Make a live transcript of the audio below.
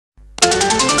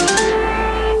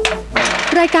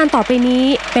รายการต่อไปนี้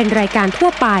เป็นรายการทั่ว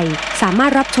ไปสามาร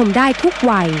ถรับชมได้ทุก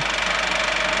วัย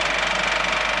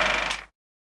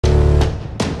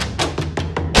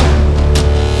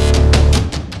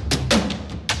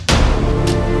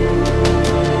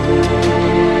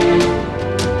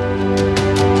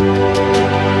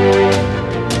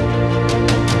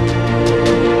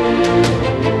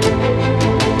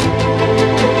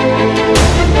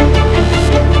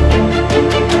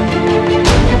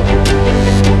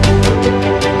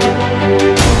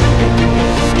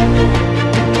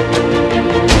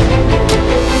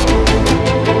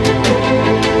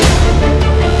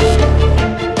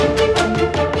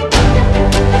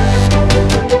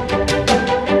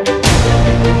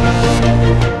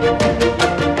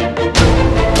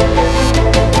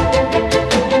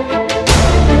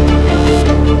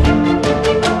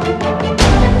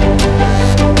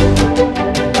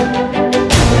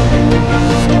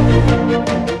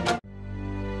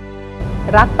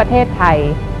รักประเทศไทย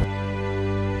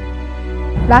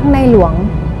รักในหลวง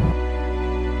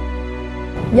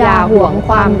อย่าห่วงค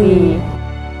วามดี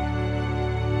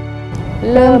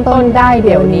เริ่มต้นได้เ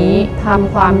ดี๋ยวนี้ท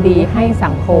ำความดีให้สั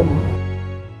งคม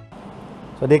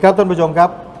สวัสดีครับท่านผู้ชมครับ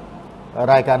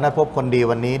รายการนัดพบคนดี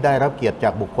วันนี้ได้รับเกียรติจา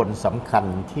กบุคคลสำคัญ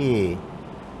ที่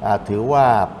ถือว่า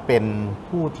เป็น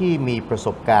ผู้ที่มีประส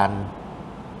บการณ์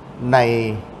ใน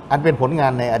อันเป็นผลงา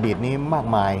นในอดีตนี้มาก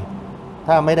มาย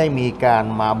ถ้าไม่ได้มีการ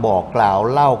มาบอกกล่าว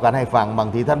เล่ากันให้ฟังบาง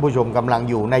ทีท่านผู้ชมกำลัง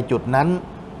อยู่ในจุดนั้น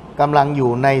กำลังอ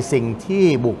ยู่ในสิ่งที่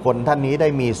บุคคลท่านนี้ได้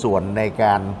มีส่วนในก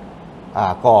าร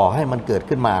ก่อให้มันเกิด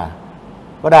ขึ้นมา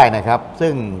ก็ได้นะครับ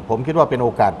ซึ่งผมคิดว่าเป็นโอ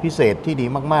กาสพิเศษที่ดี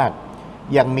มาก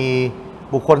ๆยังมี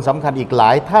บุคคลสำคัญอีกหล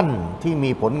ายท่านที่มี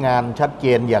ผลงานชัดเจ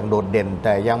นอย่างโดดเด่นแ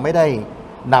ต่ยังไม่ได้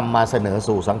นำมาเสนอ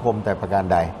สู่สังคมแต่ประการ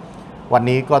ใดวัน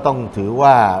นี้ก็ต้องถือ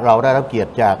ว่าเราได้รับเกียร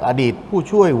ติจากอดีตผู้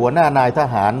ช่วยหัวหน้านายท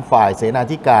หารฝ่ายเสนา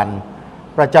ธิการ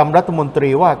ประจำรัฐมนตรี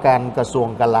ว่าการกระทรวง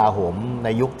กลาโหมใน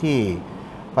ยุคที่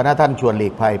พระท่านชวนหลี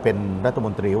กภัยเป็นรัฐม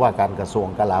นตรีว่าการกระทรวง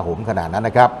กลาโหมขณะนั้นน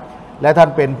ะครับและท่าน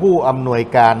เป็นผู้อำนวย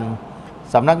การ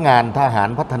สำนักงานทหาร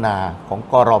พัฒนาของ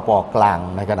กรป.กลาง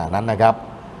ในขณะนั้นนะครับ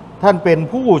ท่านเป็น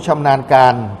ผู้ชำนาญกา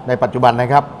รในปัจจุบันน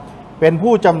ะครับเป็น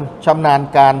ผู้ชำนาญ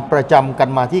การประจำกร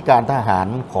รมาธิการทหาร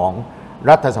ของ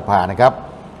รัฐสภานะครับ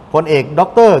พลเอกด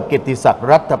ร.กิตติศักดิ์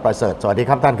รัฐประเสริฐสวัสดี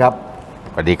ครับท่านครับ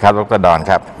สวัสดีครับดร.ดอน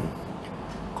ครับ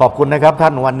ขอบคุณนะครับท่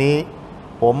านวันนี้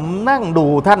ผมนั่งดู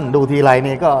ท่านดูทีไร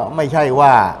นี่ก็ไม่ใช่ว่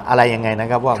าอะไรยังไงนะ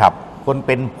ครับว่าคนเ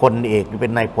ป็นพลเอกหรือเป็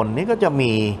นนายพลนี่ก็จะ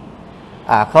มี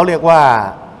เขาเรียกว่า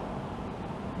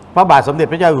พระบาทสมเด็จ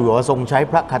พระเจ้าอยู่หัวทรงใช้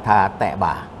พระคาถาแตะ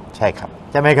บ่าใช่ครับ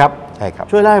ใช่ไหมครับใช่ครับ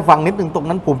ช่วยเล่าให้ฟังนิดนึงตรง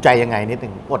นั้นภูมิใจยังไงนิดนึ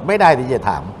งอดไม่ได้ที่จะ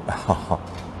ถาม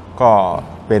ก็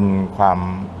เป็นความ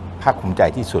ภาคภูมิใจ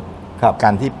ที่สุดกา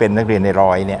รที่เป็นนักเรียนในร้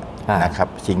อยเนี่ยนะครับ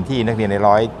สิ่งที่นักเรียนใน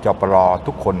ร้อยจปร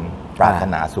ทุกคนปรารถ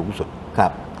นาสูงสุด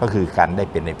ก็คือการได้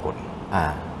เป็นในพล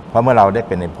เพราะเมื่อเราได้เ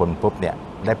ป็นในพลปุ๊บเนี่ย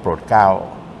ได้โปรดเกล้า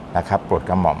นะครับโปรด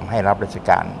กระหม่อมให้รับราช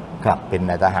การเป็น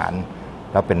นายทหาร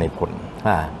แล้วเป็นในพล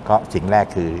ก็สิ่งแรก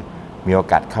คือมีโอ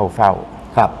กาสเข้าเฝ้า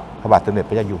พระบาทสมเด็จ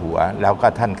พระเจ้าอยู่หัวแล้วก็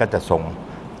ท่านก็จะทรง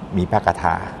มีพระคาถ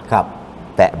า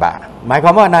แตะบ่าหมายคว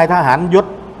ามว่านายทหารยศ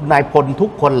นายพลทุ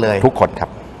กคนเลยทุกคนครับ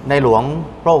ในหลวง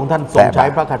พระองค์ท่านทรงใช้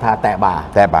พระคาถาแตะบ่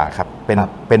าครับเ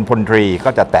ป็นพลตรีก็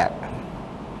จะแตะ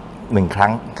1 ครั้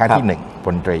งที่1พ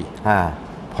ลตรี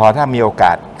พอถ้ามีโอก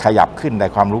าสขยับขึ้นใน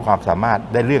ความรู้ความสามารถ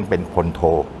ได้เรื่องเป็นพลโท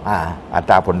อั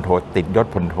ตราพลโทติดยศ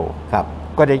พลโท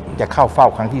ก็ได้จะเข้าเฝ้า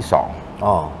ครั้งที่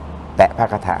2แตะพระ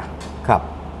คาถา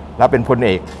แล้วเป็นพลเ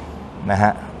อกนะฮ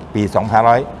ะปี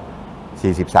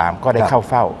2543ก็ได้เข้า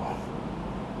เฝ้า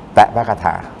แตะพระคาถ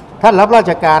าท่านรับรา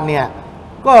ชการเนี่ย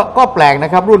ก็แปลกน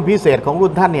ะครับรุ่นพิเศษของรุ่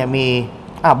นท่านเนี่ยมี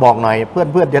บอกหน่อยเ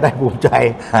พื่อนจะได้ภูมิใจ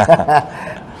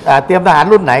เตรียมทหาร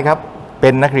รุ่นไหนครับเป็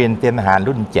นนักเรียนเตรียมทหาร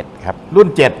รุ่น7ครับรุ่น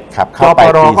7ครับเข้าไป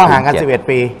ก็ห่างกัน11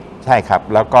 ปีใช่ครับ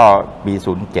แล้วก็ปี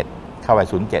07เข้าไป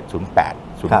07 08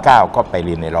 09ก็ไปเ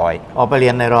รียนในร้อยไปเรี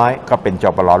ยนในร้อยก็เป็นจ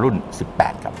ปรรุ่น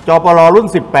18ครับจปรรุ่น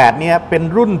18เนี่ยเป็น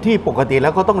รุ่นที่ปกติแล้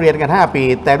วก็ต้องเรียนกัน5 ปี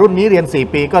แต่รุ่นนี้เรียน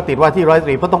4 ปีก็ติดว่าที่100 ต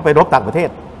รีเพราะต้องไปรบต่างประเท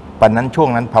ศตอนนั้นช่วง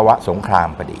นั้นภาวะสงคราม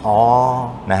พอดี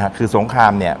นะฮะคือสงครา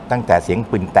มเนี่ยตั้งแต่เสียง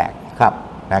ปืนแตก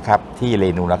นะครับที่เร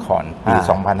นูนครปี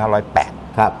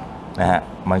2508นะฮะ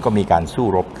มันก็มีการสู้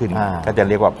รบขึ้นก็จะ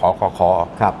เรียกว่าพคค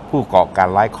ผู้ก่อการ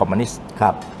ร้ายคอมมิวนิสต์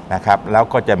นะครับแล้ว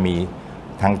ก็จะมี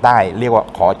ทางใต้เรียกว่า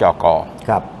ขจก.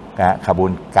ขบว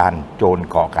นการโจร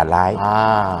ก่อการร้าย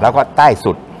แล้วก็ใต้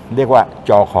สุดเรียกว่า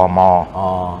จคม.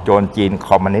โจรจีนค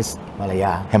อมมิวนิสต์มาลาย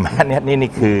าเห็นไหม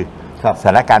นี่คือสถ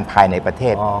านการณ์ภายในประเท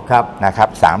ศนะครับ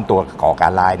3 ตัวก่อกา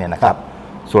รร้ายเนี่ยนะครับ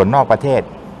ส่วนนอกประเทศ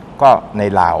ก็ใน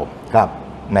ลาว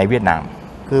ในเวียดนาม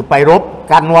คือไปรบ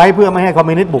กันไว้เพื่อไม่ให้คอม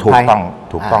มิวนิสต์บุกไทย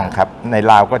ถูกต้องครับใน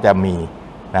ลาวก็จะมี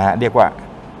นะฮะเรียกว่า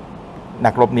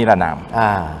นักรบนิรนาม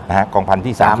นะฮะกองพัน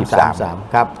ที่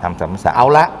33ครับ333เอา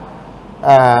ละ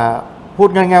พูด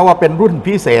ง่ายๆว่าเป็นรุ่น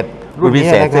พิเศษ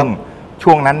ซึ่ง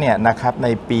ช่วงนั้นเนี่ยนะครับใน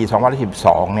ปี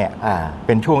2012เนี่ยเ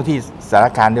ป็นช่วงที่สถาน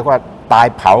การณ์เรียกว่าตาย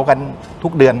เผากันทุ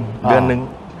กเดือนหนึ่ง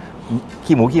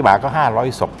ขี้หมูขี้หมาก็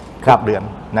500 ศพทุกเดือน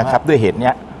นะครับด้วยเหตุเ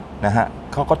นี้ยนะฮะ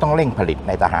เขาก็ต้องเร่งผลิตใ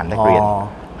นทหารนักเรียน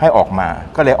ให้ออกมา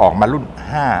ก็เลยออกมารุ่น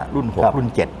5รุ่น6รุ่น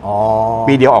7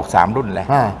ปีเดียวออก3รุ่นเลย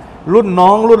รุ่นน้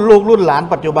องรุ่นลูกรุ่นหลาน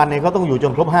ปัจจุบันเนี่ยเขาต้องอยู่จ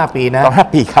นครบ5 ปีนะต้อง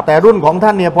5 ปีครับแต่รุ่นของท่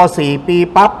านเนี่ยพอ4 ปี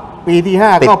ปั๊บปีที่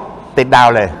5ก็ติดดาว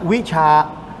เลยวิ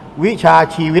ชา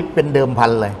ชีวิตเป็นเดิมพั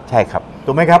นเลยใช่ครับ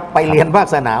ถูกไหมครับไปเรียนภาค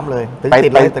สนามเลยถึงติ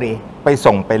ดร้อยตรีไป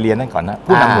ส่งไปเรียนนั่นก่อนนะ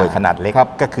ผู้นำหน่วยขนาดเล็ก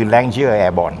ก็คือแรงเชื่อแอ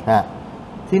ร์บอล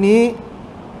ทีนี้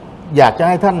อยากจะใ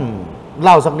ห้ท่านเ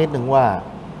ล่าสักนิดหนึ่งว่า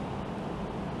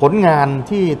ผลงาน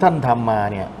ที่ท่านทำมา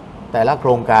เนี่ยแต่ละโคร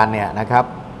งการเนี่ยนะครับ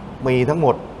มีทั้งหม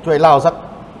ดช่วยเล่า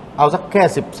เอาสักแค่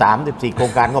13-14 โคร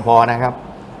งการก็พอนะครับ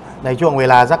ในช่วงเว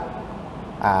ลาสั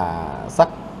ก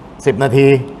10 นาที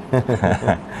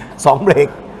 2 เบรก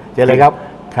เจอเลยครับ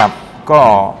ครับก็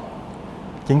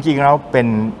จริงๆแล้วเ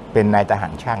ป็นนายทหา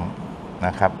รช่างน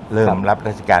ะครับเริ่มรับร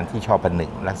าชการที่ชป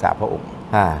.1รักษาพระองค์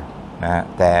นะฮะ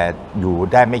แต่อยู่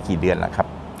ได้ไม่กี่เดือนแหละครับ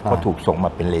ก็ถูกส่งม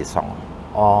าเป็นเล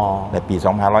2ในปี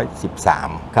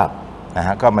2513ครับนะฮ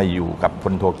ะก็มาอยู่กับพ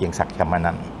ลโทเกียงศักดิ์ชมา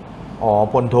นันท์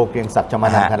พลโทเกียงศักดิ์ชมา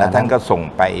นันท์แล้วท่านก็ส่ง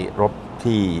ไปรบ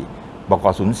ที่บก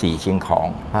.04เชียงของ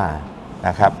น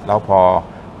ะครับแล้วพอ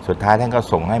สุดท้ายท่านก็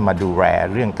ส่งให้มาดูแล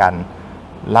เรื่องการ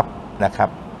รับนะครับ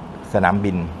สนาม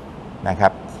บินนะครั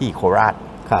บที่โคราช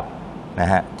นะ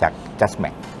ฮะจากจัสแม็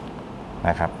กน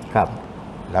ะครับ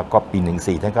แล้วก็ปี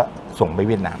14ท่านก็ส่งไป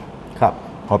เวียดนาม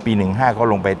พอปี15ก็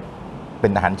ลงไปเป็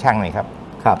นทหารช่างเลยครับ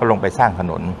ก็ลงไปสร้างถ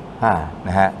นนน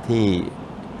ะฮะที่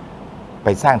ไป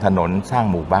สร้างถนนสร้าง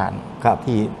หมู่บ้าน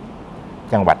ที่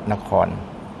จังหวัดนคร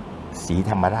ศรี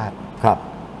ธรรมราช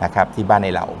นะครับที่บ้านใน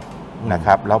เหล่านะค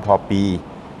รับแล้วพอ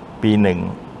ปี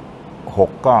16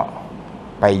ก็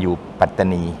ไปอยู่ปัตตา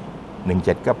นี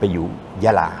17ก็ไปอยู่ย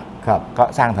ะลาก็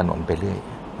สร้างถนนไปเรื่อย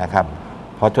นะครับ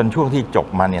พอจนช่วงที่จบ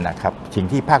มาเนี่ยนะครับสิ่ง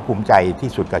ที่ภาคภูมิใจที่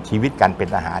สุดกับชีวิตการเป็น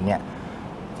ทหารเนี่ย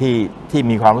ที่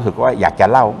มีความรู้สึกว่าอยากจะ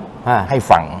เล่าให้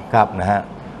ฟังนะฮะ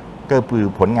ก็คือ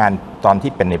ผลงานตอน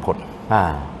ที่เป็นในพล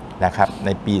นะครับใน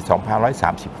ปี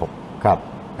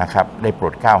2536นะครับได้โปร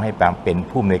ดเกล้าให้เป็น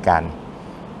ผู้อำนวยการ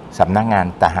สำนักงาน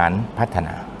ทหารพัฒน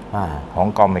าของ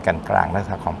กองอำนวยการกลางรัก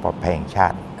ษาความปลอดภัยแห่งชา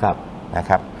ตินะ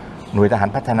ครับหน่วยทหาร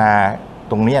พัฒนา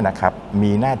ตรงนี้นะครับ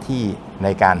มีหน้าที่ใน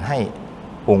การให้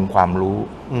องค์ความรู้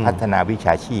พัฒนาวิช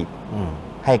าชีพ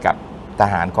ให้กับท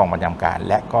หารกองประจำการ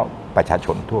และก็ประชาช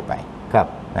นทั่วไป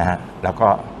นะฮะแล้วก็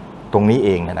ตรงนี้เอ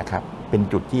งนะครับเป็น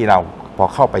จุดที่เราพอ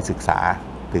เข้าไปศึกษา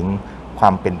ถึงควา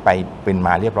มเป็นไปเป็นม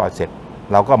าเรียบร้อยเสร็จ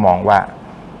เราก็มองว่า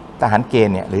ทหารเกณ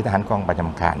ฑ์เนี่ยหรือทหารกองประจ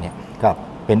ำการเนี่ย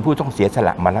เป็นผู้ต้องเสียสล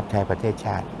ะมารับใช้ประเทศช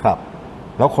าติ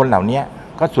แล้วคนเหล่านี้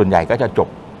ก็ส่วนใหญ่ก็จะจบ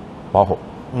ป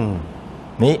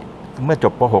 .6 นี้เมื่อจ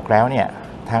บป .6 แล้วเนี่ย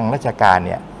ทางราชการเ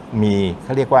นี่ยมีเข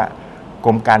าเรียกว่าก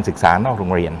รมการศึกษานอกโร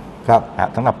งเรียน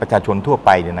สำหรับประชาชนทั่วไป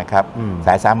เนี่ยนะครับส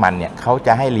ายสามัญเนี่ยเขาจ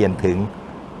ะให้เรียนถึง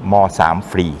ม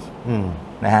.3 ฟรี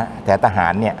นะฮะแต่ทหา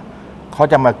รเนี่ยเขา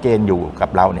จะมาเกณฑ์อยู่กับ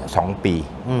เราเนี่ย2 ปี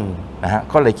นะฮะ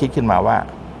ก็เลยคิดขึ้นมาว่า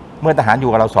เมื่อทหารอยู่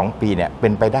กับเรา2 ปีเนี่ยเป็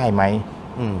นไปได้ไหม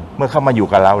เมื่อเข้ามาอยู่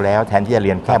กับเราแล้วแทนที่จะเ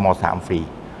รียนแค่ม.3 ฟรี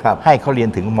ให้เขาเรียน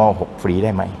ถึงม.6 ฟรีไ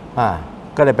ด้ไหม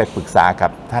ก็เลยไปปรึกษากั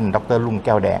บท่านดร.ลุงแ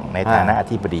ก้วแดงในฐานะอ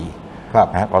ธิบดี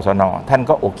นะกศน.ท่าน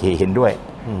ก็โอเคเห็นด้วย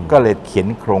ก็เลยเขียน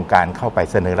โครงการเข้าไป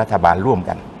เสนอรัฐบาลร่วม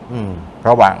กันร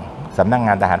ะหว่างสำนักง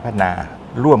านทหารพัฒนา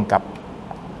ร่วมกับ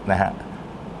นะฮะ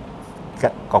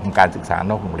กองการศึกษา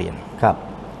นอกโรงเรียน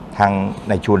ทาง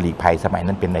ในชวนหลีกภัยสมัย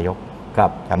นั้นเป็นนายก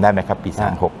จำได้ไหมครับปี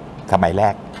36สมัยแร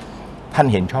กท่าน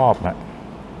เห็นชอบนะ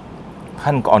ท่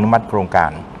านก็อนุมัติโครงกา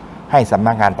รให้สำ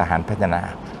นักงานทหารพัฒนา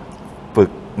ฝึ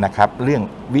กนะครับเรื่อง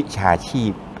วิชาชี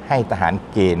พให้ทหาร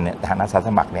เกณฑ์เนี่ยทหารอาสาส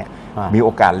มัครเนี่ยมีโอ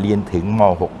กาสเรียนถึงม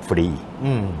.6 ฟรี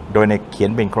โดยในเขียน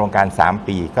เป็นโครงการ3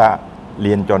 ปีก็เ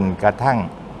รียนจนกระทั่ง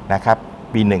นะครับ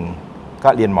ปี1ก็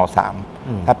เรียนม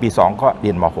.3 ถ้าปี2ก็เรี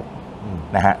ยนม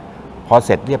.6 นะฮะพอเส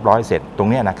ร็จเรียบร้อยเสร็จตรง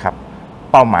นี้นะครับ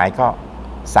เป้าหมายก็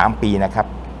3 ปีนะครับ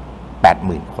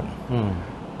 80,000 คน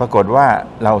ปรากฏว่า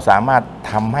เราสามารถ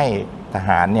ทำให้ทห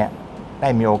ารเนี่ยได้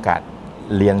มีโอกาส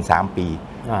เรียน3 ปี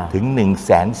ถึง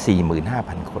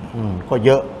 145,000 คนก็เ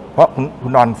ยอะเพราะคุ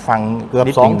ณนอนฟังเกือบ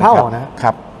2 เท่านะค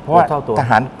รับเพราะว่าท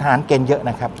หารเกณฑ์เยอะ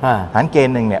นะครับทหารเกณ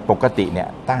ฑ์หนึ่งเนี่ยปกติเนี่ย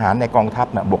ทหารในกองทัพ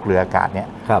เนี่ยบกเรืออากาศเนี่ย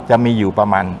จะมีอยู่ประ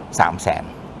มาณ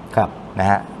300,000 นะ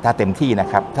ฮะถ้าเต็มที่นะ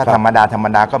ครับถ้าธรรม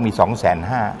ดาก็มี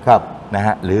 250,000 ครับนะฮ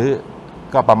ะหรือ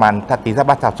ก็ประมาณถ้าตีสัก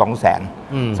บาท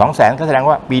200,000ก็แสดง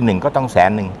ว่าปีหนึ่งก็ต้อง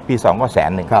100,000ปี2ก็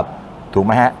100,000ครับถูกไห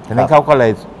มฮะฉะนั้นเขาก็เล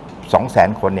ย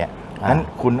200,000 คนเนี่ยนั้น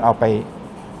คุณเอาไป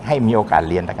ให้มีโอกาส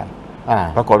เรียนแล้วกัน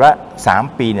ปรากฏว่า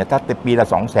3 ปีเนี่ยถ้าปีละ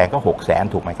200,000ก็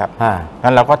600,000ถูกไหมครับ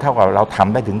งั้นเราก็เท่ากับเราท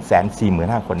ำได้ถึง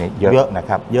145,000 คนเนี่ยเยอะนะค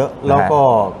รับเยอะแล้วก็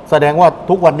แสดงว่า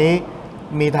ทุกวันนี้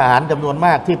มีทหารจำนวนม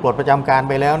ากที่ปลดประจำการ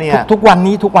ไปแล้วเนี่ยทุกวัน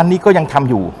นี้ก็ยังทำ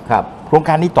อยู่ครับโครงก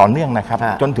ารนี้ต่อเนื่องนะครับ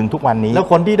จนถึงทุกวันนี้แล้ว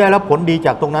คนที่ได้รับผลดีจ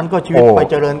ากตรงนั้นก็ชีวิตไป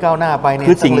เจริญก้าวหน้าไปเนี่ย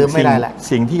คือสิ่งลืมไม่ได้แหละ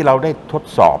สิ่งที่เราได้ทด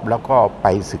สอบแล้วก็ไป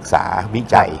ศึกษาวิ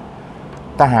จัย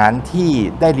ทหารที่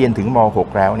ได้เรียนถึงม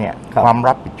.6 แล้วเนี่ยความ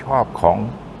รับผิดชอบของ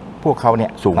พวกเขาเนี่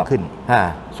ยสูงขึ้น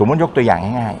สมมติยกตัวอย่าง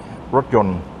ง่ายๆรถยน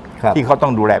ต์ที่เขาต้อ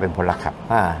งดูแลเป็นพลขับ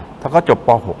ถ้าเขาจบป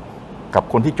.6 กับ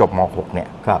คนที่จบม.6 เนี่ย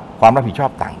ความรับผิดชอ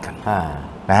บต่างกัน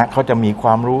นะฮะเขาจะมีคว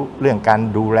ามรู้เรื่องการ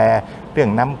ดูแลเรื่อง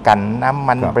น้ำกันน้ำ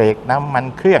มันเบรกน้ำมัน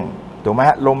เครื่องถูกไหมฮ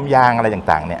ะลมยางอะไร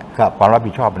ต่างๆเนี่ยความรับ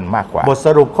ผิดชอบมันมากกว่าบทส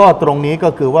รุปข้อตรงนี้ก็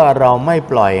คือว่าเราไม่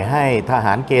ปล่อยให้ทห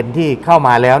ารเกณฑ์ที่เข้าม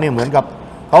าแล้วเนี่ยเหมือนกับ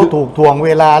เขาถูกทวงเว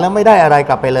ลาแล้วไม่ได้อะไร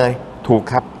กลับไปเลยถูก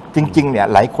ครับจริงๆเนี่ย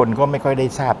หลายคนก็ไม่ค่อยได้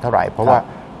ทราบเท่าไหร่เพราะว่า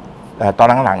ตอน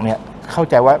หลังๆเนี่ยเข้า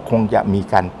ใจว่าคงจะมี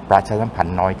การประชาสัมพัน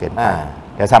ธ์น้อยเกินไป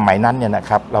แต่สมัยนั้นเนี่ยนะ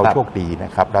ครับเราโชคดีน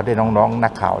ะครับเราได้น้องๆนั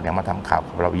กข่าวเนี่ยมาทำข่าว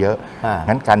กับเราเยอะ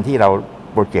งั้นการที่เรา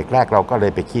โปรเจกต์แรกเราก็เล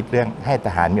ยไปคิดเรื่องให้ท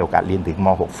หารมีโอกาสเรียนถึงม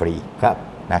.6 ฟรี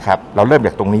นะครับเราเริ่มจ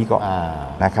ากตรงนี้ก่อน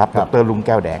นะครับดร.ลุงแ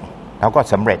ก้วแดงแล้วก็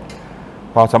สำเร็จ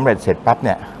พอสำเร็จเสร็จปั๊บเ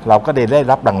นี่ยเราก็ได้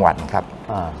รับรางวัลครับ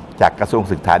จากกระทรวง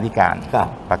ศึกษาธิการ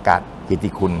ประกาศเกียรติ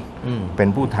คุณเป็น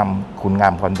ผู้ทำคุณงา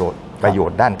มความประโยช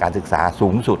น์ด้านการศึกษาสู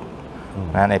งสุด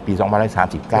นะในปี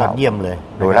2539เยี่ยมเลย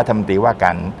โดยรัฐมนตรีว่าก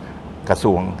ารกระท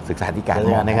รวงศึกษาธิการ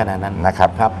ในขณะนั้นนะครับ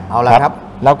เอาละครับ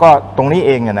แล้วก็ตรงนี้เ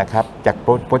องนะครับจาก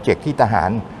โปรเจกต์ที่ทหาร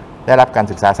ได้รับการ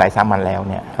ศึกษาสายสามัญแล้ว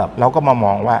เนี่ยเราก็มาม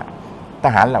องว่าท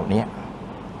หารเหล่านี้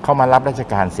เขามารับราช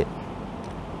การเสร็จ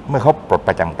เมื่อเขาปลดป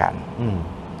ระจำการ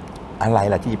อะไร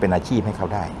ล่ะที่เป็นอาชีพให้เขา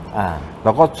ได้เร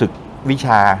าก็ศึกวิช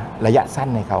าระยะสั้น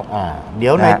ให้เขาเดี๋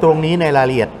ยวในตรงนี้ในราย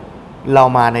ละเอียดเรา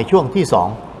มาในช่วงที่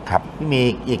2ครับที่มี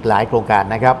อีกหลายโครงการ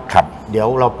นะครับเดี๋ยว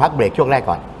เราพักเบรกช่วงแรก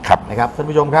ก่อนนะครับท่าน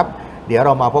ผู้ชมครับเดี๋ยวเร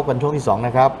ามาพบกันช่วงที่2น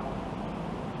ะครับ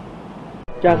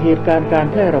จากเหตุการณ์การ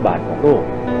แพร่ระบาดของโรค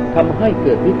ทำให้เ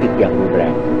กิดวิกฤตอย่างรุนแร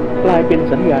งกลายเป็น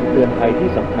สัญญาณเตือนภัยที่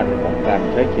สำคัญของการ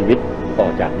ใช้ชีวิตต่อ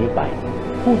จากนี้ไป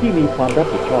ผู้ที่มีความรับ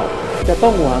ผิดชอบจะต้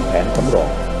องวางแผนสำรอง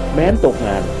แม้นตกง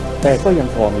านแต่ก็ยัง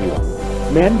พอมีหวัง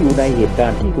แม้นอยู่ในเหตุกา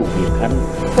รณ์ที่ถูกบีบคั้น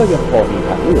ก็ยังพอมีท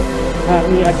างเลือกหาก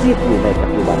มีอาชีพอยู่ในปั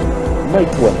จจุบันไม่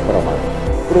ควรประมาท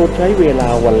โปรดใช้เวลา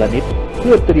วันละนิดเ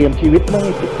พื่อเตรียมชีวิตไม่ใ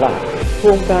ห้ผิดพลาดโคร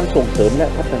งการส่งเสริมและ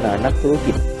พัฒนานักธุร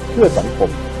กิจเพื่อสังคม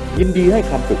ยินดีให้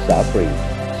คำปรึกษาฟรี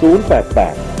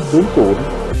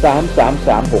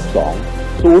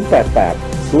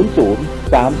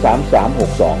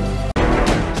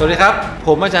 088-00-33362 สวัสดีครับผ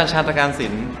มอาจารย์ชาญตการศิ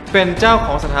ลป์เป็นเจ้าข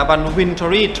องสถาบัน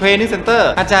Wintory Training Center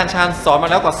อาจารย์ชาญสอนมา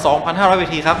แล้วกว่า 2,500 เว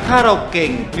ทีครับถ้าเราเก่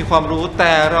งมีความรู้แ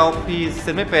ต่เราพรีเซ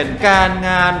นต์ไม่เป็นการง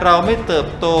านเราไม่เติบ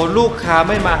โตลูกค้า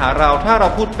ไม่มาหาเราถ้าเรา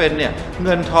พูดเป็นเนี่ยเ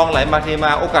งินทองไหลมาเทม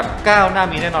าโอกาสก้าวหน้า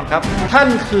มีแน่นอนครับท่าน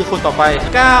คือคนต่อไป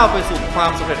ก้าวไปสู่ควา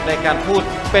มสำเร็จในการพูด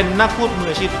เป็นนักพูดมือ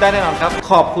อาชีพได้แน่นอนครับ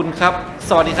ขอบคุณครับ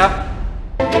สวัสดีครับ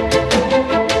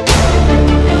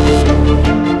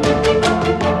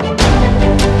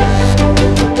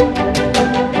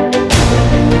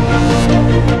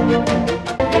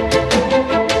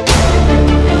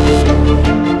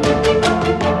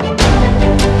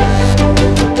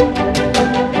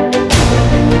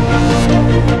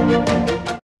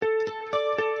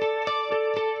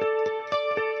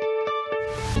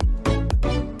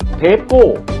เทปโก้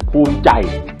ภูมิใจ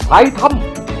ไทยทำ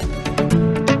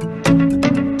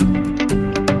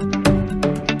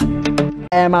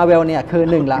แอร์มาเวลเนี่ยคือ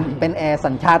1ละเป็นแอร์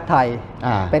สัญชาติไทย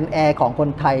เป็นแอร์ของคน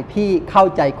ไทยที่เข้า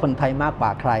ใจคนไทยมากกว่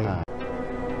าใคร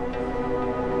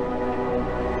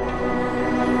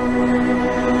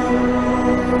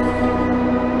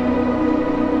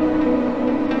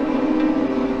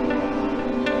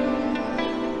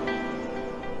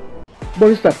บ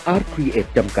ริษัทอาร์ตครีเอท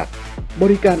จำกัดบ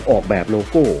ริการออกแบบโล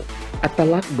โก้อัต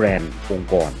ลักษณ์แบรนด์องค์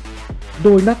กรโด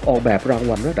ยนักออกแบบราง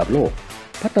วัลระดับโลก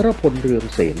ภัทรพลเรือง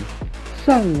เสนส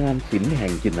ร้างงานศิลป์แห่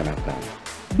งจินตนาการ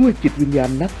ด้วยจิตวิญญาณ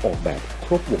นักออกแบบค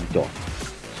รบวงจร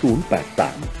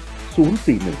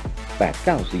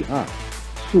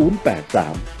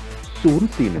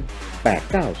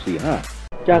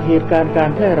 083-041-8945 จากเหตุการณ์การ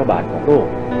แพร่ระบาดของโรค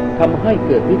ทำให้เ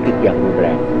กิดวิกฤตอย่างรุนแร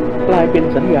งกลายเป็น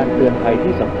สัญญาณเตือนภัย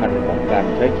ที่สำคัญของการ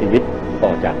ใช้ชีวิตต่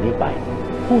อจากนี้ไป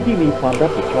ผู้ที่มีความรั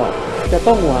บผิดชอบจะ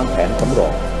ต้องวางแผนสำรอ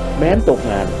งแม้นตก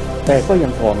งานแต่ก็ยั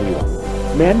งพอมีหวัง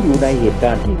แม้นอยู่ในเหตุก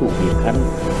ารณ์ที่ถูกบีบคั้น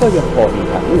ก็ยังพอมี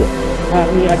ทางเลือกหาก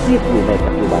มีอาชีพอยู่ใน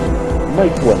ปัจจุบันไม่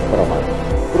ควรประมาท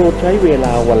โปรดใช้เวล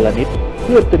าวันละนิดเ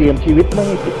พื่อเตรียมชีวิตไม่ใ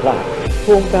ห้ผิดพลาดโค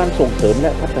รงการส่งเสริมแล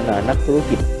ะพัฒนานักธุร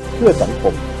กิจเพื่อสังค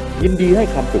มยินดีให้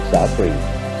คำปรึกษาฟรี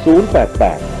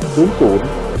 088 00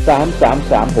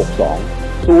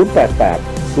 33362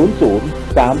 088 00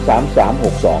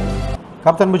 33362 ค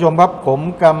รับท่านผู้ชมครับผม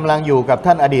กำลังอยู่กับ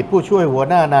ท่านอดีตผู้ช่วยหัว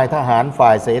หน้านายทหารฝ่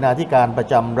ายเสนาธิการประ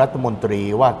จำรัฐมนตรี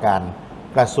ว่าการ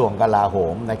กระทรวงกลาโห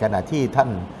มในขณะที่ท่าน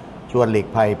ชวนหลีก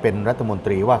ภัยเป็นรัฐมนต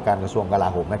รีว่าการกระทรวงกลา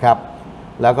โหมนะครับ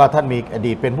แล้วก็ท่านมีอ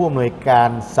ดีตเป็นผู้อำนวยการ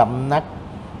สำนัก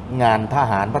งานท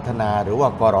หารพัฒนาหรือว่า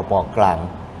กรป.กลาง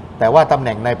แต่ว่าตำแห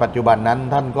น่งในปัจจุบันนั้น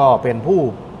ท่านก็เป็นผู้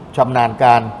ชำนาญก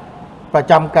ารประ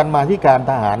จำกันมาที่การ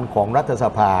ทหารของรัฐส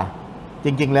ภาจ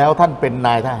ริงๆแล้วท่านเป็นน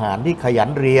ายทหารที่ขยั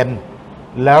นเรียน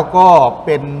แล้วก็เ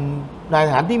ป็นนายท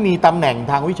หารที่มีตำแหน่ง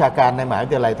ทางวิชาการในมหาวิ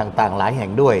ทยาลัยต่างๆหลายแห่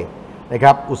งด้วยนะค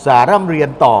รับอุตสาหร่ำเรียน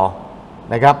ต่อ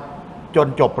นะครับจน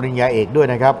จบปริญญาเอกด้วย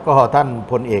นะครับก็ท่าน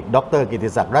พลเอกดร.กิติ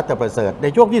ศักดิ์รัตนประเสริฐใน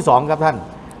ช่วงที่2ครับท่าน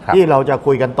ที่เราจะ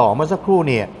คุยกันต่อเมื่อสักครู่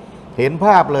เนี่ยเห็นภ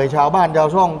าพเลยชาวบ้านชาว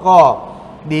ช่องก็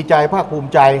ดีใจภาคภูมิ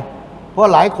ใจเพราะ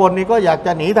หลายคนนี่ก็อยากจ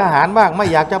ะหนีทหารบ้างไม่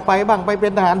อยากจะไปบ้างไปเป็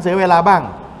นทหารเสียเวลาบ้าง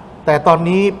แต่ตอน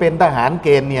นี้เป็นทหารเก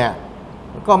ณฑ์เนี่ย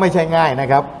ก็ไม่ใช่ง่ายนะ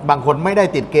ครับบางคนไม่ได้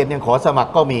ติดเกณฑ์ยังขอสมัค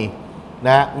รก็มีน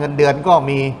ะเงินเดือนก็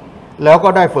มีแล้วก็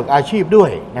ได้ฝึกอาชีพด้ว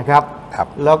ยนะครับ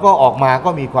แล้วก็ออกมาก็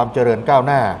มีความเจริญก้าว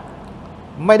หน้า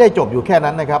ไม่ได้จบอยู่แค่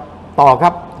นั้นนะครับต่อครั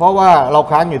บเพราะว่าเรา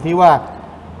ค้างอยู่ที่ว่า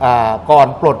ก่อน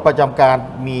ปลดประจำการ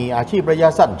มีอาชีพระยะ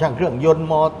สั้นช่างเครื่องยนต์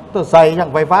มอเตอร์ไซค์ช่า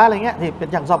งไฟฟ้าอะไรเงี้ยที่เป็น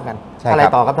ช่างซ่อมกันอะไร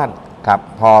ต่อครับท่านครับ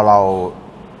พอเรา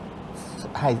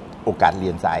ให้โอกาสเรี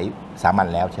ยนสายสามัญ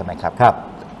แล้วใช่ไหมครับครับ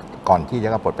ก่อนที่จะ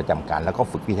ปลดประจำการแล้วก็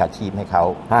ฝึกวิชาชีพให้เขา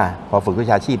พอฝึกวิ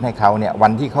ชาชีพให้เขาเนี่ยวั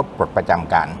นที่เขาปลดประจ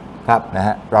ำการนะฮ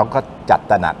ะเราก็จัด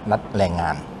ตลาดนัดแรงงา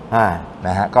นน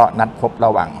ะฮะก็นัดพบร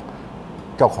ะหว่าง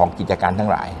เจ้าของกิจการทั้ง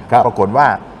หลายปรากฏว่า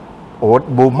โอ้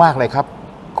บูมมากเลยครับ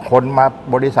คนมา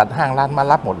บริษัทห้างร้านมา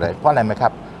รับหมดเลยเพราะอะไรไหมครั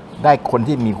บได้คน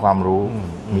ที่มีความรู้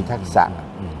มีทักษะ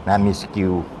นะมีสกิ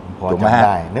ลถูกไหมฮะ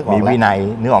มีวินัย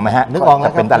นึกออกไหมฮะจ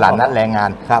ะเป็นตลาดนัดแรงงาน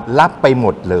รับไปหม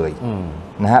ดเลย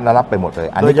นะฮะเรารับไปหมดเลย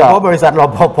โดยเฉพาะบริษัทร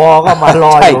ปภก็มาร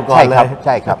ออยู่ก่อนเลยใ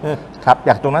ช่ครับครับจ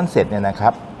ากตรงนั้นเสร็จเนี่ยนะครั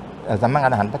บสำนักงา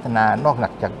นทหารพัฒนานอก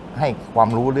จากให้ความ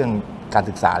รู้เรื่องการ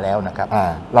ศึกษาแล้วนะครับ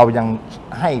เรายัง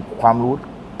ให้ความรู้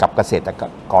กับเกษตร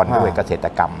กรด้วยเกษตร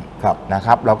กรรมนะค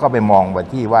รับเราก็ไปมองไป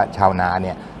ที่ว่าชาวนาเ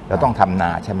นี่ยเราต้องทำนา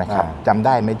ใช่ไหมครับจำไ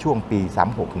ด้ไหมช่วงปี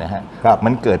36นะฮะมั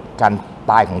นเกิดการ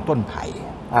ตายของต้นไผ่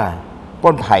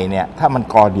ต้นไผ่เนี่ยถ้ามัน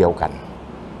กอเดียวกัน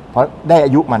เพราะได้อ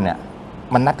ายุมันเนี่ย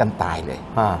มันนัดกันตายเลย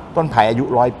ต้นไผ่อายุ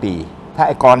100 ปีถ้าไ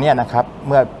อ้กอเนี่ยนะครับเ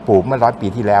มื่อปลูกเมื่อ100 ปี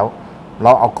ที่แล้วเร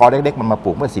าเอากอเล็กๆมันมาป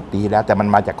ลูกเมื่อ10 ปีแล้วแต่มัน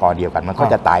มาจากกอเดียวกันมันก็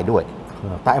จะตายด้วย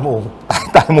ตายหมู่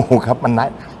ครับ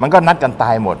มันก็นัดกันต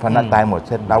ายหมดพอนัดตายหมดเ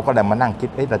สร็จเราก็เลยมานั่งคิด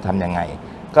จะทำยังไง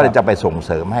ก็เลยจะไปส่งเ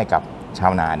สริมให้กับชา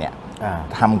วนาเนี่ย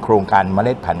ทำโครงการเม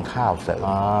ล็ดพันธุ์ข้าวเสริม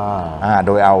โ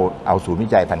ดยเอาศูนย์วิ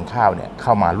จัยพันธุ์ข้าวเนี่ยเข้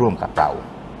ามาร่วมกับเรา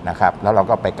นะครับแล้วเรา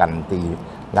ก็ไปการันตี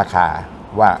ราคา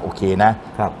ว่าโอเคนะ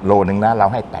โลนึงนะเรา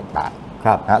ให้8 บาท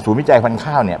ศูนย์วิจัยพันธุ์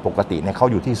ข้าวเนี่ยปกติเนี่ยเขา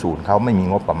อยู่ที่ศูนย์เขาไม่มี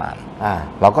งบประมาณ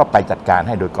เราก็ไปจัดการใ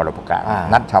ห้โดยกรปการ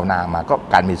นัดชาวนามาก็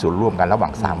การมีส่วนร่วมกันระหว่า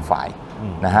ง3 ฝ่าย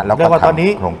นะฮะแล้วก็ตอนนี้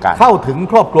โครงการเข้าถึง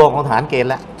ครอบครัวของทหารเกณฑ์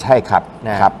แล้วใช่ครับ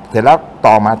ครับเสร็จแล้ว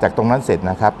ต่อมาจากตรงนั้นเสร็จ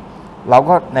นะครับเรา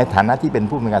ก็ในฐานะที่เป็น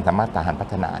ผู้มีการสามารถทหารพั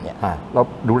ฒนาเนี่ยเรา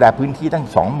ดูแลพื้นที่ตั้ง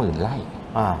 20,000 ไร่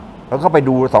แล้วก็ไป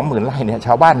ดู 20,000 ไร่เนี่ยช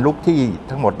าวบ้านลุกที่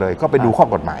ทั้งหมดเลยก็ไปดูข้อ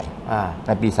กฎหมายใ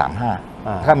นปี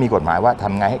35ถ้ามีกฎหมายว่าท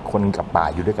ำไงให้คนกับป่า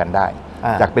อยู่ด้วยกันได้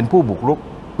จากเป็นผู้บุกรุก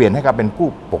เปลี่ยนให้กับเป็นผู้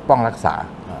ปกป้องรักษา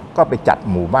ก็ไปจัด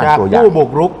หมู่บ้านตัวอย่างผู้บุ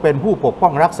กรุกเป็นผู้ปกป้อ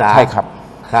งรักษาใช่ครับ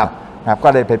ก็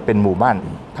เลยเป็นหมู่บ้าน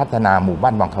พัฒนาหมู่บ้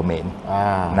านวังเขมร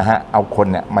นะฮะเอาคน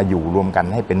เนี่ยมาอยู่รวมกัน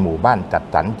ให้เป็นหมู่บ้านจัด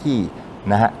สรรที่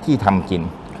นะฮะที่ทำกิน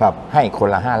ให้คน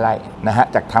ละ5 ไร่นะฮะ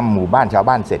จากทำหมู่บ้านชาว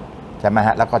บ้านเสร็จใช่ไหมฮ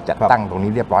ะแล้วก็จัดตั้งตรง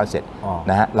นี้เรียบร้อยเสร็จ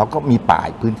นะฮะเราก็มีป่า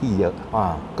พื้นที่เยอะ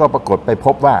ก็ปรากฏไปพ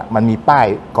บว่ามันมีป้าย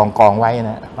กองไว้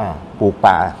นะปลูก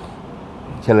ป่า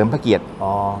เฉลิมพระเกียรติ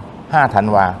5 ธัน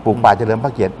วาปลูกป่าเฉลิมพร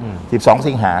ะเกียรติ12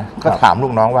 สิงหาก็ถามลู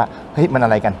กน้องว่าเฮ้ยมันอะ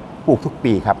ไรกันปลูกทุก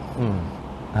ปีครับ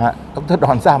นะฮะดร.ด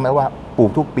อนทราบไหมว่าปลูก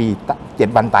ทุกปี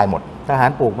7 วันตายหมดทหา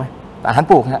รปลูกไหมทหาร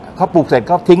ปลูกฮะเขาปลูกเสร็จ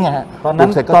ก็ทิ้งฮะตอนนั้น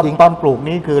ตอนปลูก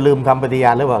นี้คือลืมคำปฏิญ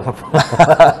าณหรือเปล่าครับ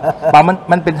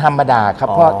มันเป็นธรรมดาครับ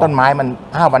เพราะต้นไม้มัน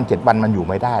5 วัน 7 วันมันอยู่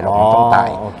ไม่ได้เราต้องตาย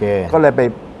ก็เลยไป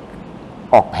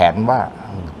ออกแผนว่า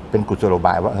เป็นกุศโลบ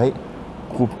ายว่าเฮ้ย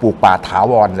คุณปลูกป่าถา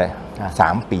วรเลย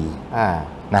3 ปี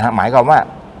นะฮะหมายความว่า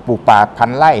ปลูกป่า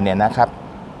1,000 ไร่เนี่ยนะครับ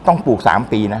ต้องปลูก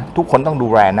3 ปีนะทุกคนต้องดู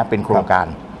แลนะเป็นโครงการ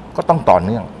ก็ต้องต่อเ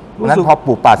นื่องนั้นพอป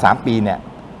ลูกป่า3 ปีเนี่ย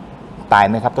ตาย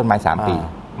นะครับต้นไม้3 ปี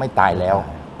ไม่ตายแล้ว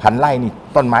1,000 ไร่นี่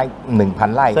ต้นไม้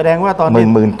 1,000 ไร่แสดงว่าตอนนี้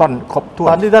หมื่นต้นครบถ้วน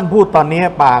ตอนที่ท่านพูดตอนนี้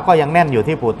ป่าก็ยังแน่นอยู่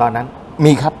ที่ปูตอนนั้น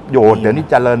มีครับโยนเดี๋ยวนี้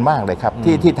เจริญมากเลยครับ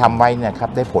ที่ทำไว้เนี่ยครับ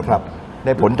ได้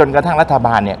ผลจนกระทั่งรัฐบ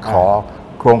าลเนี่ยขอ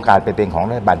โครงการไปเป็นของ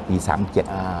รัฐบาลปี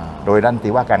37โดยรัฐมนต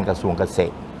รีว่าการกระทรวงเกษ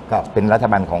ตรเป็นรัฐ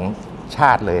บาลของช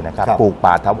าติเลยนะครับปลูก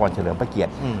ป่าถาวรเฉลิมพระเกียร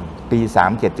ติปี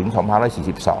37ถึง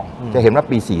2542จะเห็นว่า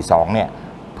ปี42เนี่ย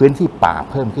พื้นที่ป่า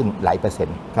เพิ่มขึ้นหลายเปอร์เซ็น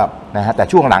ต์นะฮะแต่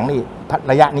ช่วงหลังนี่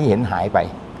ระยะนี้เห็นหายไป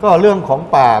ก็เรื่องของ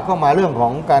ป่าก็มาเรื่องขอ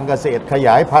งการเกษตรขย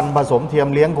ายพันธุ์ผสมเทียม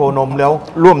เลี้ยงโคนมแล้ว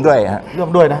ร่วมด้วยฮะร่วม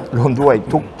ด้วยนะร่วมด้วย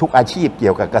ทุกอาชีพเกี่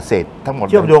ยวกับเกษตรทั้งหมด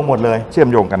เชื่อมโยงหมดเลยเชื่อม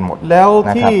โยงกันหมดแล้ว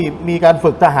ที่มีการ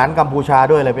ฝึกทหารกัมพูชา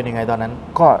ด้วยอะไรเป็นยังไงตอนนั้น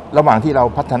ก็ระหว่างที่เรา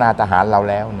พัฒนาทหารเรา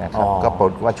แล้วนะครับก็ปราก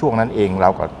ฏว่าช่วงนั้นเองเรา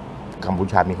กับกัมพู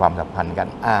ชามีความสัมพันธ์กัน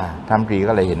ท่านตรี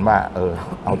ก็เลยเห็นว่า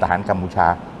เอาทหารกัมพูชา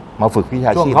มาฝึกวิช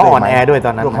าชีพเขาอ่อนแอด้วยต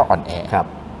อนนั้นเขาอ่อนแอ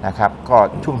นะครับก็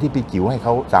ช่วงที่พี่จิ๋วให้เข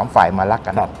า3 ฝ่ายมารัก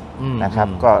กันนะครับ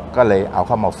ก็เลยเอาเ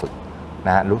ข้ามาฝึกน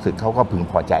ะรู้สึกเขาก็พึง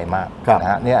พอใจมากนะ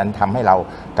ฮะนี่อันทำให้เรา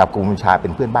กับกัมพูชาเป็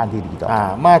นเพื่อนบ้านที่ดีต่อกัน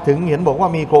มาถึงเห็นบอกว่า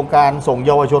มีโครงการส่งเ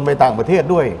ยาวชนไปต่างประเทศ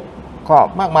ด้วยก็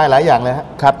มากมายหลายอย่างเลย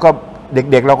ครับก็เ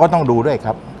ด็กๆเราก็ต้องดูด้วยค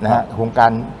รับนะฮะโครงกา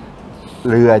ร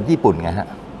เรือญี่ปุ่นไงฮะ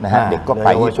นะฮะเด็กก็ไป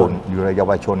ญี่ปุ่นอยู่ในเยา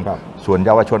วชนส่วนเ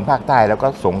ยาวชนภาคใต้แล้วก็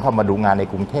ส่งเข้ามาดูงานใน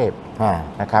กรุงเทพ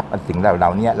นะครับสิ่งเหล่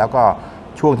านี้แล้วก็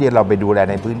ช่วงที่เราไปดูแล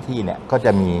ในพื้นที่เนี่ยก็จ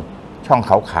ะมีช่องเ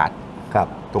ขาขาด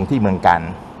ตรงที่เมืองการ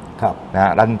น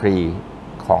ะรัฐมนตรี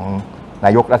ของน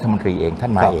ายกรัฐมนตรีเองท่า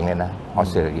นมาเองเลยนะออส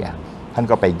เตรเลียท่าน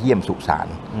ก็ไปเยี่ยมสุสาน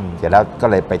เสร็จแล้วก็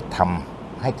เลยไปท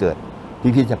ำให้เกิดพิ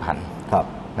พิธภัณฑ์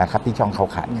นะครับที่ช่องเขา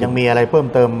ขาดยังมีอะไรเพิ่ม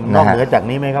เติมนอกเหนือจาก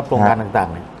นี้ไหมครับโครงการต่าง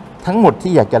ๆเนี่ยทั้งหมด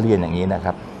ที่อยากจะเรียนอย่างนี้นะค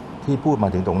รับที่พูดมา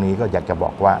ถึงตรงนี้ก็อยากจะบ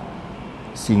อกว่า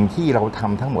สิ่งที่เราท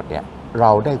ำทั้งหมดเนี่ยเร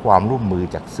าได้ความร่วมมือ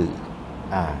จากสื่อ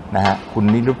นะฮะคุณ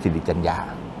นิรุต สิริจัญญา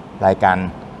รายการ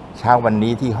เช้าวัน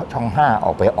นี้ที่ช่อง5อ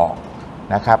อก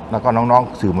นะครับแล้วก็น้อง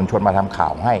ๆสื่อมวลชนมาทำข่า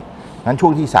วให้งั้นช่ว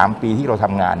งที่3 ปีที่เราท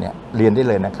ำงานเนี่ยเรียนได้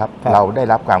เลยนะครับเราได้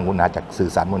รับความกรุณาจากสื่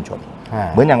อสารมวลชน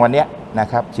เหมือนอย่างวันนี้นะ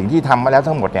ครับสิ่งที่ทำมาแล้ว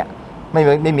ทั้งหมดเนี่ยไ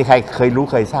ม่มีใครเคยรู้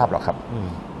เคยทราบหรอกครับ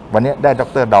วันนี้ได้ด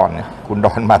ร.ดอนเนี่ยคุณด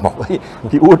อนมาบอกว่า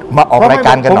พี่อู๊ดมาออกรายก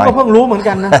ารกันหน่อยผมก็เพิ่งรู้เหมือน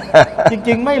กันนะจ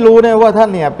ริงๆไม่รู้นะว่าท่าน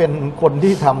เนี่ยเป็นคน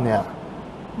ที่ทำเนี่ย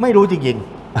ไม่รู้จริง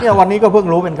ๆเนี่ยวันนี้ก็เพิ่ง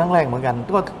รู้เป็นครั้งแรกเหมือนกัน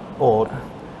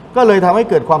ก็เลยทำให้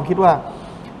เกิดความคิดว่า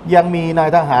ยังมีนาย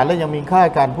ทหารและยังมีข้าราช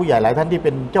การผู้ใหญ่หลายท่านที่เ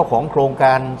ป็นเจ้าของโครงก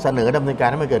ารเสนอดำเนินการ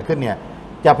ให้มันเกิดขึ้นเนี่ย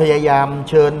จะพยายาม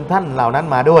เชิญท่านเหล่านั้น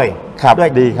มาด้วย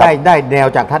ได้แนว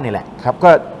จากท่านนี่แหละครับก็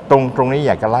ตรงนี้อ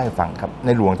ยากจะเล่าให้ฟังครับใน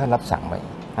หลวงท่านรับสั่งไว้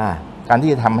การ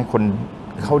ที่จะทำให้คน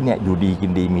เขาเนี่ยอยู่ดีกิ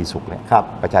นดีมีสุขเนี่ย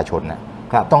ประชาชนนะ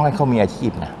ต้องให้เขามีอาชี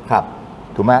พนะ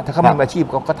ถูกไหมถ้าเขาไม่มีอาชีพ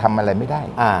ก็ทำอะไรไม่ได้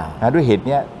ด้วยเหตุ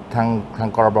นี้ทาง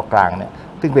กรบกลางเนี่ย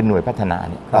ซึ่งเป็นหน่วยพัฒนา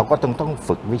เนี่ยเราก็ต้อง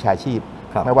ฝึกวิชาชีพ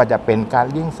ไม่ว่าจะเป็นการ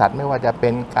เลี้ยงสัตว์ไม่ว่าจะเป็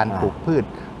นการปลูกพืช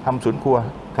ทำสวนครัว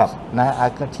นะอ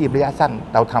าชีพระยะสั้น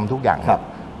เราทำทุกอย่าง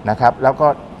นะครับแล้วก็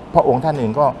พระองค์ท่านเอ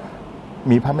งก็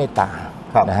มีพระเมตตา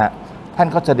นะฮะท่าน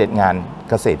ก็เสด็จงาน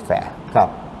เกษตรแฟร์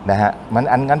นะฮะมัน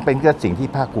อันนั้นเป็นสิ่งที่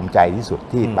ภาคภูมิใจที่สุด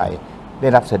ที่ไปได้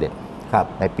รับเสด็จ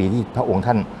ในปีที่พระองค์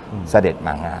ท่านเสด็จม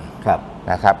างาน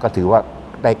นะครับก็ถือว่า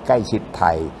ได้ใกล้ชิดไท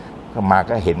ยมา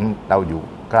ก็เห็นเราอยู่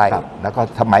ใกล้แล้วก็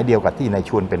สมัยเดียวกับที่นาย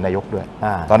ชวนเป็นนายกด้วย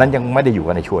ตอนนั้นยังไม่ได้อยู่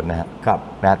กับนายชวนนะครับ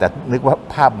นะแต่นึกว่า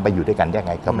ภาพไปอยู่ด้วยกันยังไ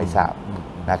งก็ไม่ทราบ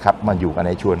นะครับมาอยู่กับ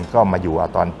นายชวนก็มาอยู่เอา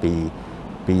ตอน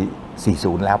ปี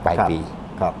40แล้วปลายปี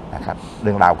นะครับเ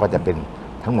รื่องราวก็จะเป็น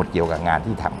ทั้งหมดเกี่ยวกับงาน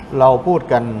ที่ทำเราพูด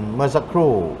กันเมื่อสักค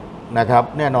รู่นะครับ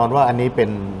แน่นอนว่าอันนี้เป็น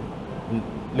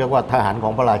เรียกว่าทหารขอ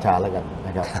งพระราชาแล้วกันน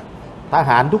ะครับทห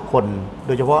ารทุกคนโ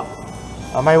ดยเฉพาะ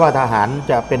ไม่ว่าทหาร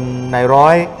จะเป็นนายร้อ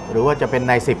ยหรือว่าจะเป็น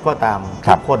นาย10ก็ตาม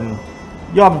ทุกคน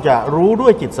ย่อมจะรู้ด้ว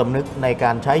ยจิตสำนึกในก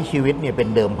ารใช้ชีวิตเนี่ยเป็น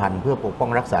เดิมพันเพื่อปกป้อ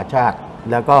งรักษาชาติ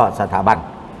แล้วก็สถาบัน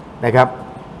นะครับ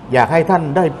อยากให้ท่าน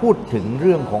ได้พูดถึงเ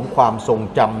รื่องของความทรง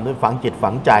จำด้วยฝังจิตฝั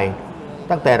งใจ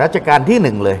ตั้งแต่รัชกาล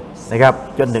ที่1เลยนะครับ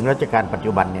จนถึงรัชกาลปัจ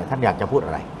จุบันเนี่ยท่านอยากจะพูดอ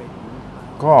ะไร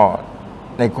ก็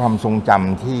ในความทรงจ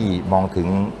ำที่มองถึง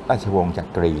ราชวงศ์จั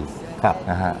กรี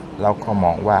นะฮะแล้วก็ม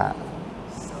องว่า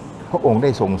พระองค์ไ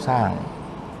ด้ทรงสร้าง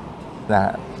น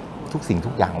ะทุกสิ่งทุ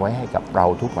กอย่างไว้ให้กับเรา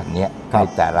ทุกวันนี้ใน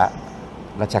แต่ละ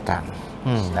รัชกาล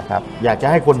นะครับอยากจะ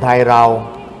ให้คนไทยเรา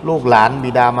ลูกหลาน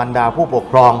บิดามารดาผู้ปก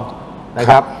ครองนะ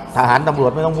ครับทหารตำรว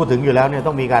จไม่ต้องพูดถึงอยู่แล้วเนี่ย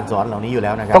ต้องมีการสอนเหล่านี้อยู่แ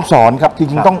ล้วนะครับต้องสอนครับจริ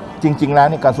งแล้ว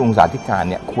ในการทรงสาธิการ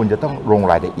เนี่ยควรจะต้องลง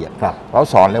รายละเอียดเรา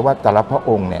สอนเลยว่าแต่ละพระ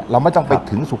องค์เนี่ยเราไม่ต้องไป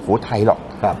ถึงสุโขทัยหรอก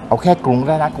เอาแค่กรุง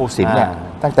รัตนโกสินทร์เนี่ย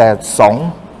ตั้งแต่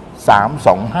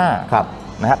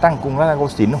2325นะฮะตั้งกรุงรัตนโก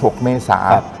สินทร์6 เมษา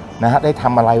ยนนะฮะได้ท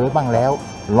ำอะไรไว้บ้างแล้ว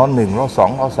ร.1 ร.2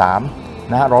 ร.3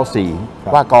 นะฮะร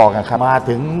.4 ว่ากอกันครับมา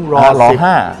ถึงร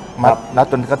.5 มาแล้ว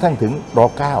จนกระทั่งถึงร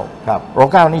.9 ครับร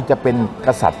.9 นี่จะเป็นก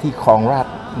ษัตริย์ที่ครองราช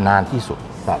ย์นานที่สุด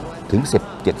ถึง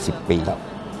70 ปี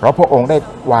เพราะพระองค์ได้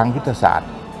วางยุทธศาสตร์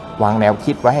วางแนว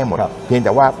คิดไว้ให้หมดเพียงแ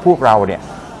ต่ว่าพวกเราเนี่ย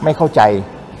ไม่เข้าใจ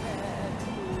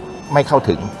ไม่เข้า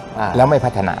ถึงแล้วไม่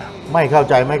พัฒนาไม่เข้า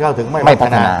ใจไม่เข้าถึงไม่พั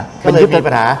ฒนาก็เลยมี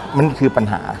ปัญหามันคือปัญ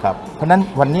หาเพราะนั้น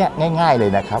วันนี้ง่ายๆเล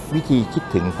ยนะครับวิธีคิด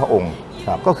ถึงพระองค์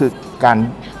ก็คือการ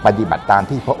ปฏิบัติตาม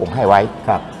ที่พระองค์ให้ไว้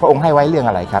พระองค์ให้ไว้เรื่อง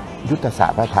อะไรครับยุทธศาส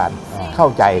ตร์พระทานเข้า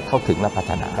ใจเข้าถึงและพั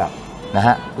ฒนานะฮ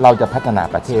ะเราจะพัฒนา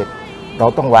ประเทศเรา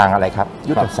ต้องวางอะไรครับ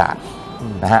ยุทธศาสตร์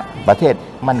นะฮะประเทศ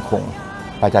มั่นคง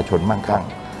ประชาชนมั่งคั่ง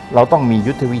เราต้องมี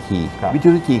ยุทธวิ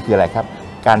ธีคืออะไรครับ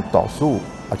การต่อสู้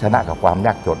เอาชนะกับความย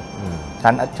ากจนกา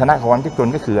รชนะกับความยากจน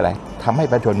ก็คืออะไรทำให้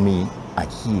ประชาชนมีอา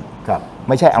ชีพไ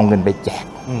ม่ใช่เอาเงินไปแจก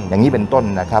อย่างนี้เป็นต้น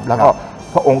นะครับแล้วก็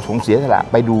พระองค์ทรงเสียสละ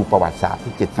ไปดูประวัติศาสตร์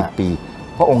ที่70 ปี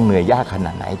พระองค์เหนื่อยยากขน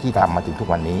าดไหนที่ทำมาถึงทุก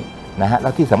วันนี้นะฮะแล้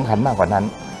วที่สำคัญมากกว่านั้น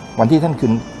วันที่ท่านขึ้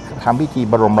นทำพิธี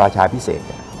บรมราชาภิเษก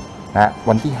นะ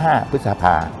วันที่5 พฤษภ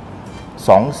าค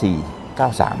ม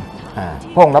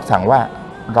 2493พระองค์รับสั่งว่า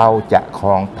เราจะคร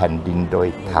องแผ่นดินโดย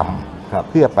ธรรม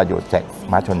เพื่อประโยชน์แก่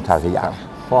มหาชนชาวสยาม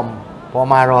พอ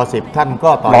มาร.10 ท่าน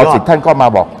ก็ต่อยอดร.10 ท่านก็มา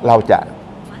บอกเราจะ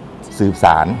สืบส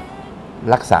าร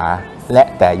รักษาและ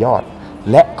แต่ยอด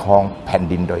และครองแผ่น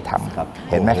ดินโดยธรรม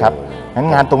เห็นไหมครับ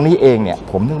งานตรงนี้เองเนี่ย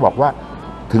ผมถึงบอกว่า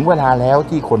ถึงเวลาแล้ว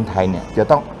ที่คนไทยเนี่ยจะ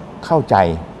ต้องเข้าใจ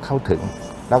เข้าถึง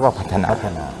แล้วก็พัฒนา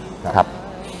ครับ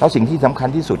แล้วสิ่งที่สำคัญ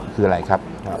ที่สุดคืออะไรครับ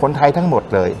คนไทยทั้งหมด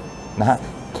เลยนะฮะ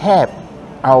แค่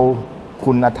เอา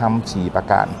คุณธรรม4 ประ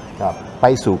การไป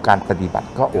สู่การปฏิบัติ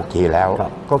ก็โอเคแล้ว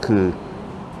ก็คือ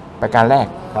ประการแรก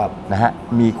นะฮะ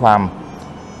มีความ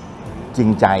จริง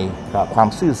ใจความ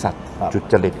ซื่อสัตย์สุ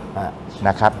จริตน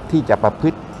ะครับที่จะประพ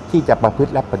ฤ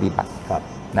ติและปฏิบัติ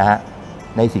นะฮะ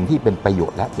ในสิ่งที่เป็นประโย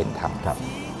ชน์และเป็นธรรม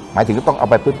หมายถึงต้องเอา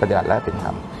ไปปฏิบัติและเป็นธร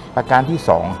รมประการที่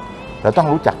2เราต้อง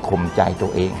รู้จักข่มใจตั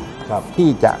วเองที่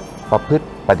จะประพฤติ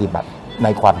ปฏิบัติใน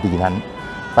ความดีนั้น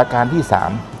ประการที่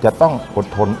3จะต้องอด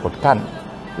ทนอดกั้น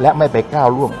และไม่ไปก้าว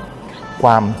ล่วงคว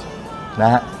ามน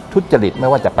ะฮะทุจริตไม่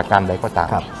ว่าจะประการใดก็ตาม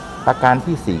ประการ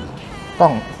ที่4ต้อ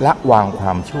งละวางคว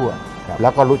ามชั่วแล้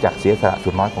วก็รู้จักเสียสละส่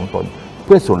วนน้อยของตนเ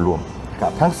พื่อส่วนรวม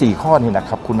ทั้ง4ข้อนี้นะค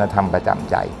รับคุณธรรมประจำ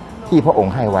ใจที่พระอง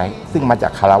ค์ให้ไว้ซึ่งมาจา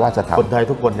กคารวะธรรมคนไทย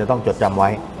ทุกคนจะต้องจดจำไว้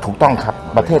ถูกต้องครับ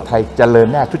ประเทศไทยเจริญ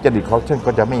แน่ทุจริตคอร์รัปชัน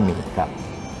ก็จะไม่มีครับ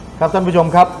ท่านผู้ชม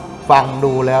ครับฟัง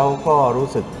ดูแล้วก็รู้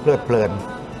สึกเพลิดเพลิน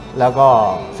แล้วก็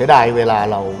เสียดายเวลา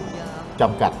เราจ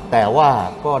ำกัดแต่ว่า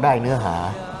ก็ได้เนื้อหา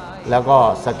แล้วก็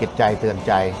สะกิดใจเตือนใ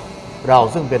จเรา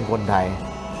ซึ่งเป็นคนไทย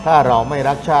ถ้าเราไม่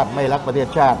รักชาติไม่รักประเทศ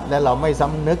ชาติและเราไม่ส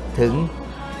ำนึกถึง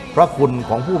พระคุณ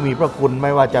ของผู้มีพระคุณไ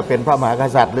ม่ว่าจะเป็นพระมหาก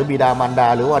ษัตริย์หรือบิดามารดา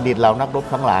หรือว่าอดีตเหล่านักรบ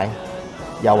ทั้งหลาย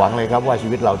อย่าหวังเลยครับว่าชี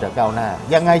วิตเราจะก้าวหน้า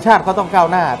ยังไงชาติก็ต้องก้าว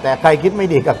หน้าแต่ใครคิดไม่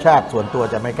ดีกับชาติส่วนตัว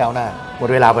จะไม่ก้าวหน้าหมด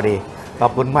เวลาพอดีขอ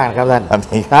บคุณมากครับท่าน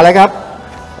อะไรครับ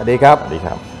สวัสดีครับสวัสดีค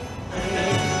รับ